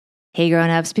Hey,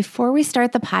 grown-ups, before we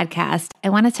start the podcast, I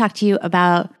want to talk to you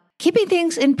about keeping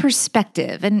things in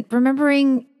perspective and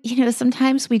remembering,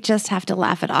 sometimes we just have to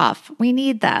laugh it off. We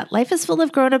need that. Life is full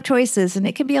of grown-up choices and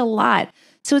it can be a lot.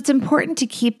 So it's important to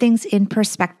keep things in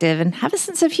perspective and have a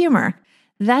sense of humor.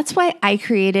 That's why I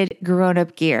created Grown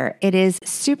Up Gear. It is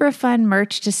super fun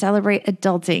merch to celebrate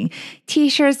adulting.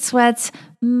 T-shirts, sweats,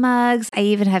 mugs. I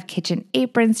even have kitchen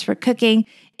aprons for cooking.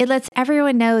 It lets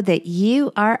everyone know that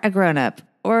you are a grown-up,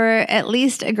 or at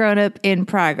least a grown-up in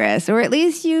progress, or at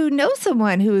least you know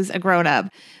someone who's a grown-up.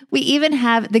 We even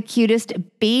have the cutest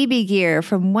baby gear,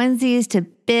 from onesies to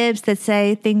bibs that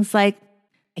say things like,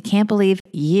 I can't believe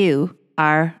you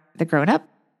are the grown-up.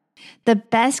 The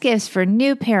best gifts for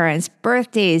new parents,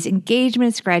 birthdays,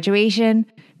 engagements, graduation,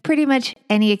 pretty much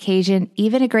any occasion,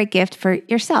 even a great gift for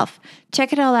yourself.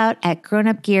 Check it all out at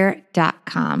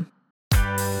grownupgear.com.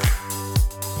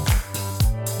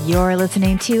 You're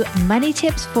listening to Money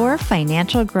Tips for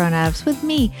Financial Grown-Ups with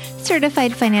me,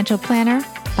 certified financial planner,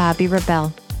 Bobbi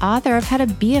Rebell, author of How to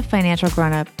Be a Financial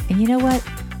Grown-Up. And you know what?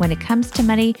 When it comes to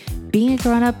money, being a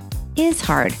grown-up is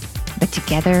hard, but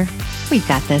together, we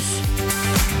got this.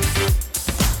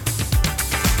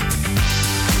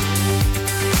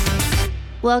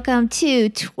 Welcome to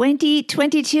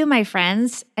 2022, my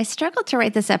friends. I struggled to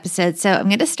write this episode, so I'm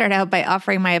going to start out by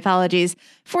offering my apologies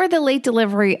for the late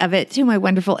delivery of it to my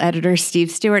wonderful editor,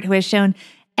 Steve Stewart, who has shown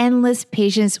endless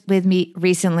patience with me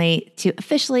recently, to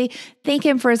officially thank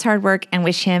him for his hard work and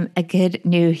wish him a good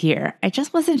new year. I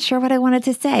just wasn't sure what I wanted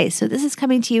to say, so this is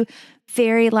coming to you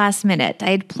very last minute.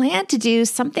 I had planned to do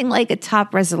something like a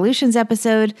top resolutions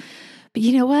episode, but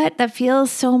you know what? That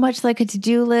feels so much like a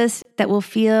to-do list that will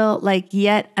feel like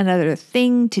yet another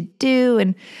thing to do.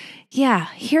 And yeah,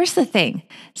 here's the thing.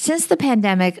 Since the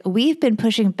pandemic, we've been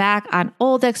pushing back on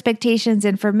old expectations,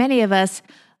 and for many of us,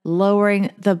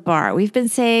 lowering the bar. We've been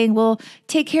saying, well,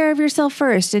 take care of yourself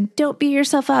first and don't beat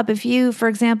yourself up if you, for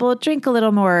example, drink a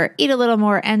little more, eat a little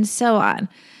more, and so on.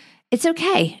 It's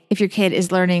okay if your kid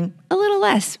is learning a little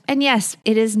less. And yes,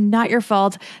 it is not your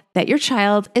fault that your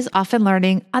child is often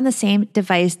learning on the same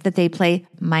device that they play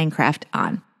Minecraft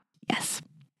on. Yes.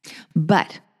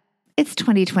 But it's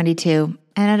 2022.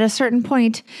 And at a certain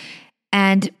point,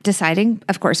 and deciding,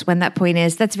 of course, when that point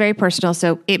is, that's very personal.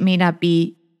 So it may not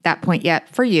be that point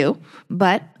yet for you.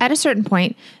 But at a certain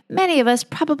point, many of us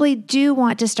probably do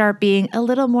want to start being a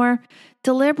little more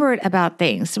deliberate about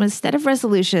things. So instead of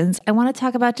resolutions, I want to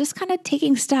talk about just kind of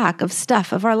taking stock of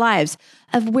stuff of our lives,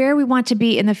 of where we want to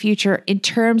be in the future in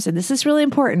terms, and this is really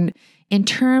important, in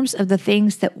terms of the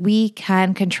things that we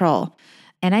can control.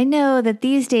 And I know that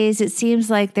these days it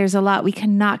seems like there's a lot we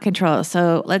cannot control.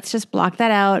 So let's just block that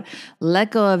out,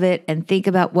 let go of it, and think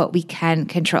about what we can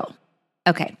control.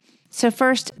 Okay. So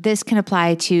first, this can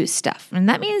apply to stuff. And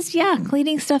that means,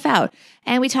 cleaning stuff out.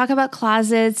 And we talk about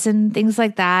closets and things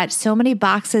like that. So many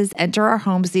boxes enter our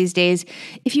homes these days.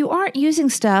 If you aren't using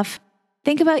stuff,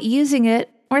 think about using it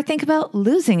or think about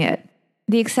losing it.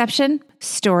 The exception,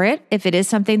 store it. If it is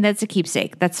something that's a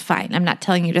keepsake, that's fine. I'm not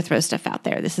telling you to throw stuff out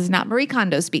there. This is not Marie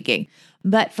Kondo speaking.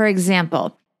 But for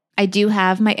example, I do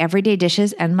have my everyday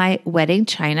dishes and my wedding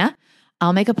china.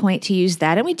 I'll make a point to use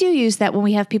that. And we do use that when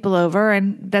we have people over,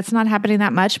 and that's not happening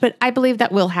that much, but I believe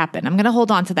that will happen. I'm going to hold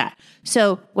on to that.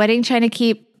 So wedding china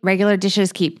keep, regular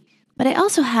dishes keep. But I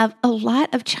also have a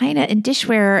lot of china and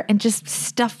dishware and just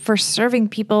stuff for serving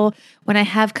people when I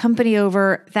have company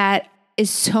over that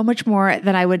is so much more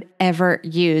than I would ever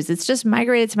use. It's just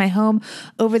migrated to my home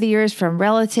over the years from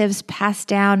relatives passed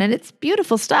down, and it's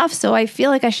beautiful stuff. So I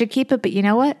feel like I should keep it, but you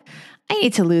know what? I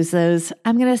need to lose those.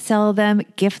 I'm going to sell them,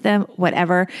 gift them,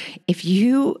 whatever. If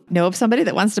you know of somebody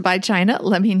that wants to buy china,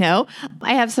 let me know.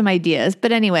 I have some ideas.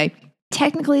 But anyway,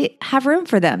 technically have room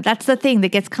for them. That's the thing that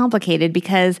gets complicated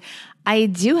because I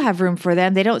do have room for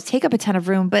them. They don't take up a ton of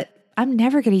room, but I'm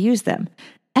never going to use them.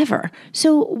 Ever.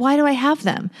 So why do I have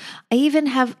them? I even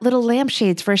have little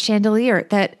lampshades for a chandelier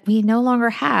that we no longer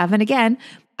have. And again,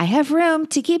 I have room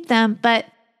to keep them, but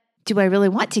do I really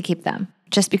want to keep them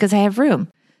just because I have room?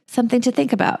 Something to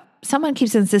think about. Someone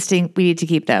keeps insisting we need to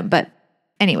keep them, but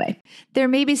anyway, there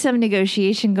may be some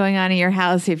negotiation going on in your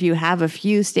house if you have a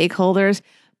few stakeholders,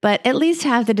 but at least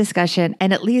have the discussion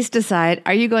and at least decide,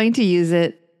 are you going to use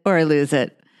it or lose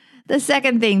it? The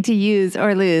second thing to use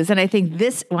or lose, and I think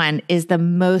this one is the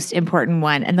most important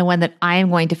one and the one that I am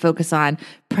going to focus on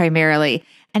primarily,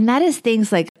 and that is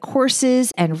things like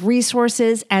courses and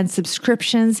resources and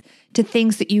subscriptions to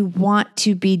things that you want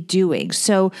to be doing.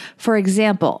 So for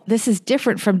example, this is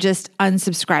different from just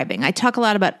unsubscribing. I talk a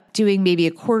lot about doing maybe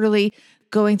a quarterly,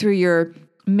 going through your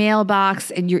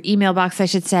mailbox and your email box, I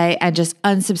should say, and just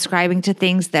unsubscribing to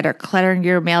things that are cluttering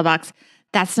your mailbox.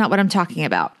 That's not what I'm talking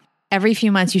about. Every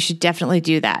few months, you should definitely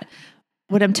do that.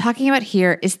 What I'm talking about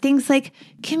here is things like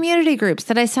community groups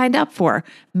that I signed up for.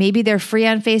 Maybe they're free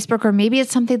on Facebook, or maybe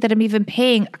it's something that I'm even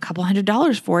paying a couple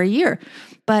 $100s for a year,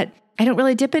 but I don't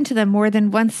really dip into them more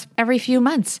than once every few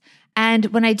months. And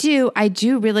when I do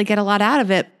really get a lot out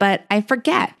of it, but I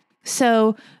forget.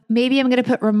 So maybe I'm going to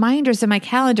put reminders in my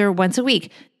calendar once a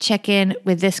week, check in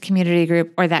with this community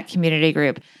group or that community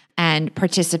group and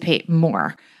participate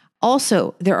more.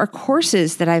 Also, there are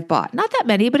courses that I've bought, not that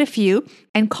many, but a few,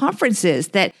 and conferences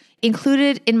that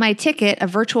included in my ticket, a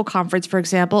virtual conference, for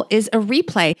example, is a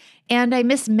replay. And I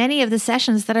miss many of the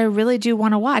sessions that I really do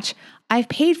want to watch. I've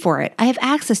paid for it. I have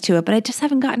access to it, but I just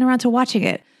haven't gotten around to watching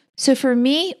it. So for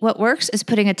me, what works is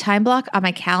putting a time block on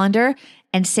my calendar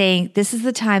and saying, this is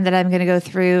the time that I'm going to go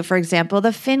through, for example,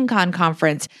 the FinCon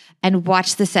conference and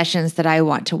watch the sessions that I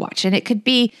want to watch. And it could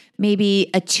be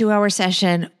maybe a 2-hour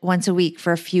session once a week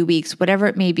for a few weeks, whatever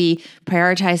it may be.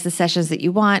 Prioritize the sessions that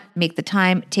you want, make the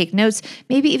time, take notes,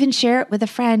 maybe even share it with a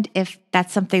friend if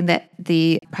that's something that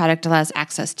the product allows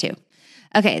access to.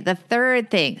 Okay, the third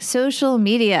thing, social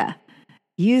media.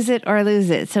 Use it or lose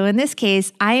it. So in this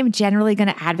case, I am generally going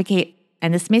to advocate,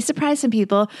 and this may surprise some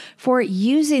people, for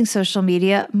using social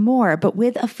media more, but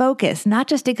with a focus, not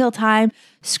just to kill time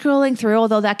scrolling through,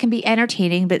 although that can be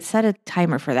entertaining, but set a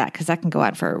timer for that because that can go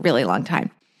on for a really long time.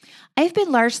 I've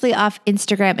been largely off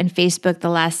Instagram and Facebook the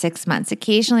last 6 months.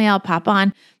 Occasionally I'll pop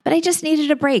on, but I just needed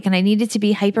a break and I needed to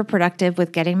be hyper productive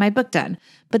with getting my book done.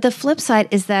 But the flip side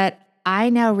is that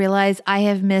I now realize I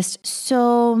have missed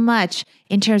so much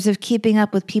in terms of keeping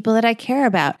up with people that I care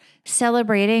about,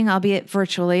 celebrating, albeit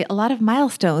virtually, a lot of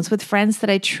milestones with friends that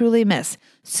I truly miss.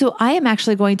 So I am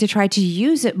actually going to try to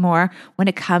use it more when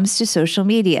it comes to social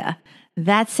media.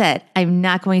 That said, I'm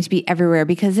not going to be everywhere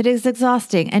because it is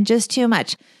exhausting and just too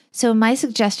much. So my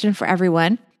suggestion for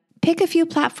everyone, pick a few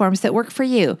platforms that work for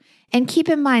you. And keep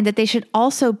in mind that they should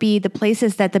also be the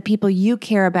places that the people you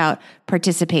care about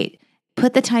participate.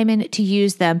 Put the time in to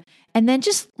use them, and then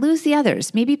just lose the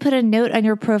others. Maybe put a note on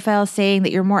your profile saying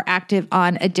that you're more active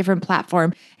on a different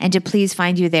platform and to please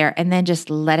find you there, and then just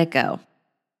let it go.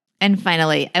 And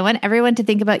finally, I want everyone to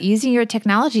think about using your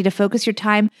technology to focus your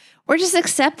time, or just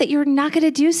accept that you're not going to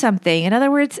do something. In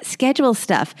other words, schedule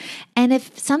stuff. And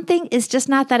if something is just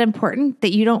not that important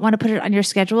that you don't want to put it on your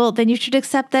schedule, then you should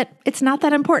accept that it's not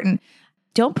that important.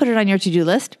 Don't put it on your to-do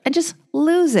list and just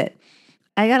lose it.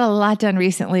 I got a lot done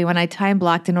recently when I time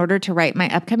blocked in order to write my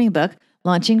upcoming book,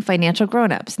 Launching Financial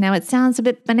Grownups. Now, it sounds a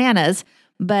bit bananas,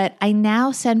 but I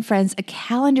now send friends a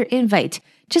calendar invite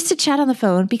just to chat on the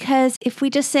phone, because if we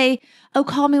just say, oh,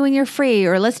 call me when you're free,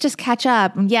 or let's just catch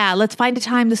up, yeah, let's find a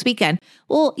time this weekend.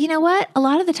 Well, you know what? A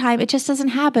lot of the time it just doesn't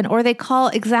happen, or they call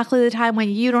exactly the time when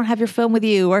you don't have your phone with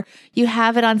you, or you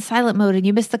have it on silent mode and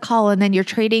you miss the call, and then you're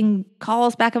trading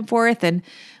calls back and forth, and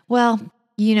well,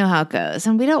 you know how it goes.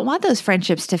 And we don't want those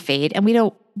friendships to fade. And we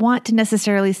don't want to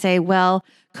necessarily say, well,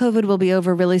 COVID will be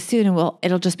over really soon and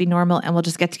it'll just be normal and we'll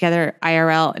just get together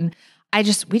IRL. And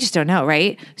we just don't know,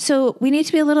 right? So we need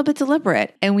to be a little bit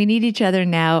deliberate, and we need each other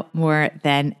now more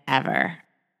than ever.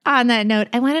 On that note,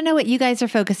 I want to know what you guys are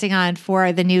focusing on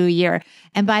for the new year.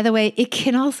 And by the way, it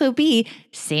can also be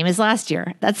same as last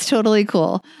year. That's totally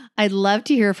cool. I'd love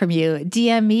to hear from you.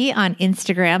 DM me on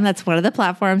Instagram. That's one of the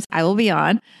platforms I will be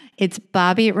on. It's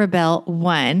Bobbi Rebell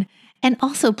 1. And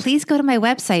also, please go to my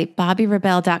website,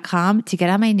 BobbiRebell.com, to get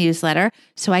on my newsletter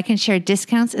so I can share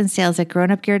discounts and sales at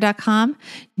grownupgear.com,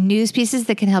 news pieces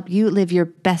that can help you live your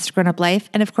best grown-up life,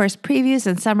 and of course, previews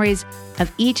and summaries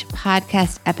of each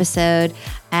podcast episode.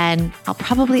 And I'll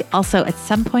probably also at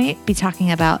some point be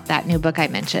talking about that new book I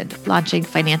mentioned, Launching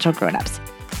Financial Grownups.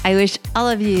 I wish all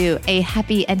of you a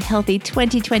happy and healthy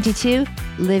 2022,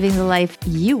 living the life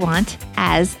you want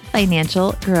as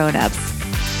financial grownups.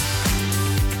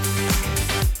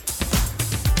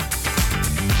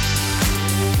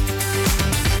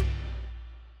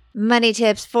 Money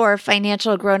Tips for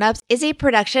Financial Grownups is a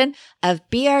production of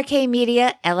BRK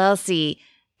Media, LLC.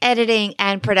 Editing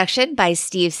and production by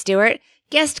Steve Stewart.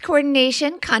 Guest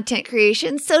coordination, content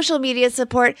creation, social media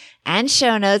support, and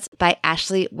show notes by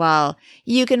Ashley Wall.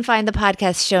 You can find the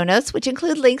podcast show notes, which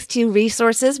include links to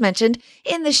resources mentioned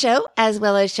in the show, as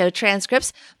well as show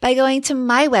transcripts, by going to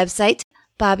my website,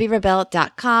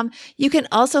 BobbiRebell.com. You can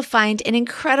also find an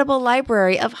incredible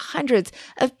library of hundreds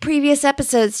of previous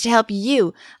episodes to help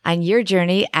you on your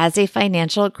journey as a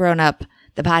financial grown-up.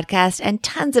 The podcast and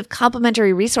tons of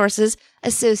complimentary resources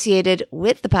associated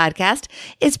with the podcast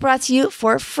is brought to you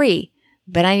for free,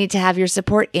 but I need to have your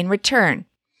support in return.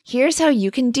 Here's how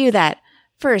you can do that.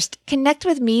 First, connect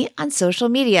with me on social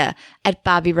media at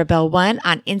Bobbi Rebell 1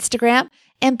 on Instagram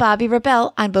and Bobbi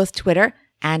Rebell on both Twitter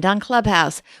and on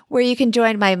Clubhouse, where you can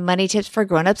join my Money Tips for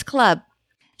Grownups Club.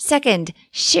 Second,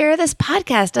 share this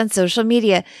podcast on social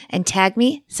media and tag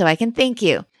me so I can thank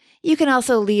you. You can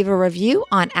also leave a review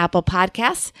on Apple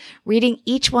Podcasts. Reading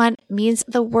each one means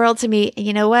the world to me. And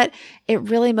you know what? It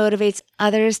really motivates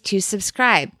others to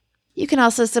subscribe. You can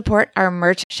also support our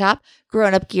merch shop,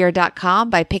 grownupgear.com,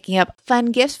 by picking up fun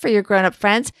gifts for your grown-up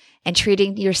friends and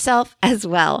treating yourself as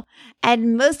well.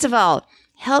 And most of all,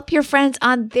 help your friends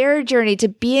on their journey to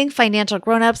being financial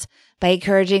grown-ups by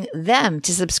encouraging them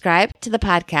to subscribe to the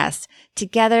podcast.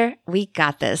 Together, we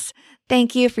got this.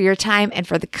 Thank you for your time and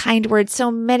for the kind words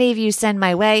so many of you send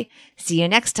my way. See you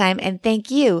next time, and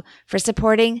thank you for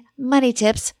supporting Money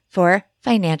Tips for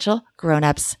Financial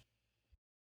Grown-ups.